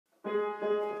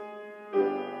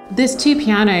This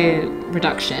two-piano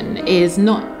reduction is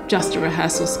not just a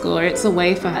rehearsal score, it's a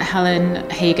way for Helen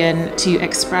Hagan to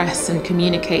express and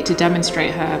communicate, to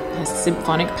demonstrate her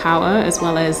symphonic power as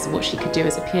well as what she could do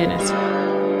as a pianist.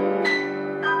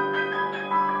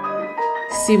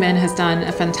 Soomin has done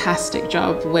a fantastic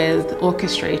job with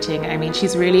orchestrating. I mean,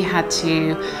 she's really had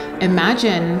to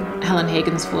imagine Helen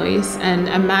Hagan's voice and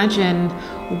imagine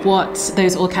what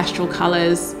those orchestral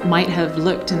colours might have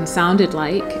looked and sounded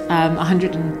like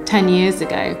 110 years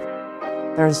ago.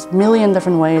 There's a million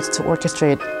different ways to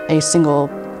orchestrate a single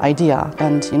idea,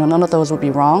 and none of those would be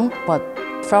wrong. But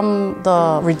from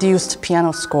the reduced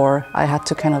piano score, I had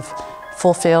to kind of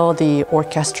fulfill the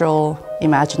orchestral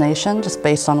imagination just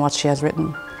based on what she has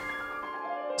written.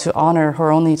 To honor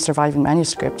her only surviving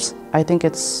manuscripts, I think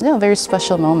it's a very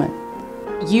special moment.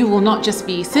 You will not just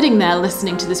be sitting there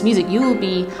listening to this music, you will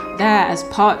be there as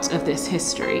part of this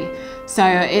history. So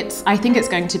I think it's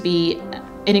going to be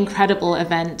an incredible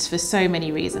event for so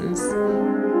many reasons.